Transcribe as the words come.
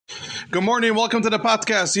Good morning. Welcome to the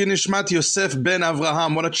podcast. Nishmat Yosef ben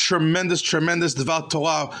Avraham. What a tremendous Dvar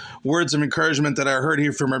Torah words of encouragement that I heard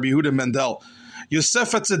here from Rabbi Yehuda Mendel.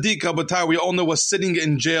 Yosef HaTzaddik, Rabotai, we all know, was sitting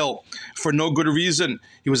in jail for no good reason.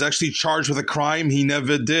 He was actually charged with a crime he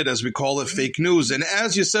never did, as we call it, fake news. And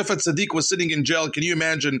as Yosef HaTzaddik was sitting in jail, can you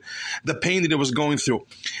imagine the pain that he was going through?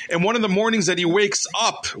 And one of the mornings that he wakes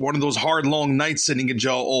up, one of those hard, long nights sitting in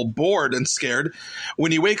jail, all bored and scared,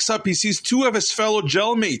 when he wakes up, he sees two of his fellow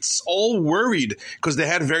jailmates, all worried because they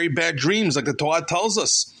had very bad dreams, like the Torah tells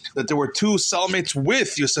us, that there were two cellmates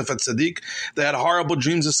with Yosef HaTzaddik. They had horrible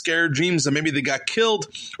dreams, of scared dreams, and maybe they got killed,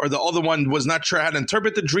 or the other one was not sure how to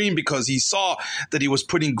interpret the dream because he saw that he was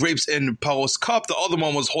putting grapes in Paro's cup. The other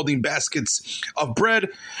one was holding baskets of bread.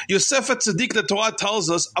 Yosef HaTzaddik, the Torah tells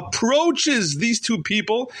us, approaches these two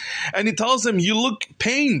people, and he tells them, you look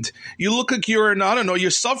pained. You look like you're,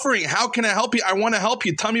 you're suffering. How can I help you? I want to help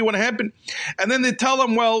you. Tell me what happened. And then they tell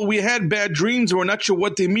him, well, we had bad dreams. We're not sure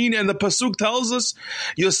what they mean. And the Pasuk tells us,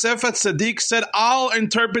 Yosef HaTzaddik said, I'll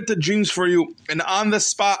interpret the dreams for you. And on the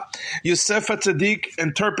spot, Yosef HaTzaddik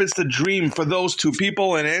interprets the dream for those two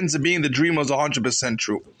people, and it ends up being the dream was 100%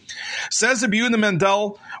 true. Says Rabbi Yehuda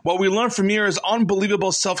Mendel, what we learn from here is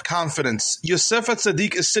unbelievable self-confidence. Yosef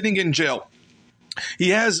HaTzaddik is sitting in jail. He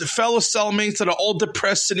has fellow cellmates that are all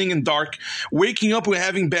depressed, sitting in dark, waking up and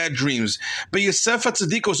having bad dreams. But Yosef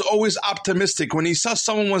HaTzaddik was always optimistic. When he saw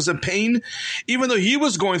someone was in pain, even though he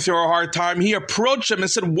was going through a hard time, he approached him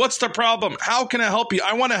and said, what's the problem? How can I help you?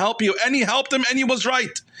 I want to help you. And he helped him, and he was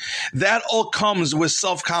right. That all comes with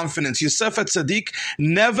self-confidence. Yosef HaTzaddik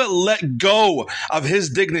never let go of his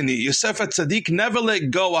dignity. Yosef HaTzaddik never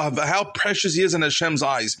let go of how precious he is in Hashem's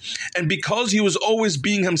eyes. And because he was always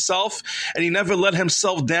being himself, and he never let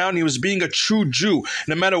himself down, he was being a true Jew.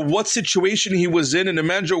 No matter what situation he was in, and no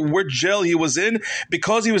matter what jail he was in,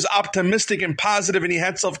 because he was optimistic and positive and he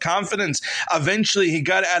had self-confidence, eventually he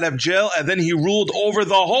got out of jail, and then he ruled over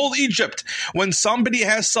the whole Egypt. When somebody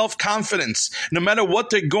has self-confidence, no matter what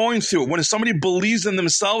they're going through, when somebody believes in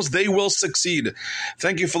themselves, they will succeed.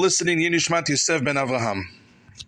 Thank you for listening. Nishmat Yosef ben Avraham.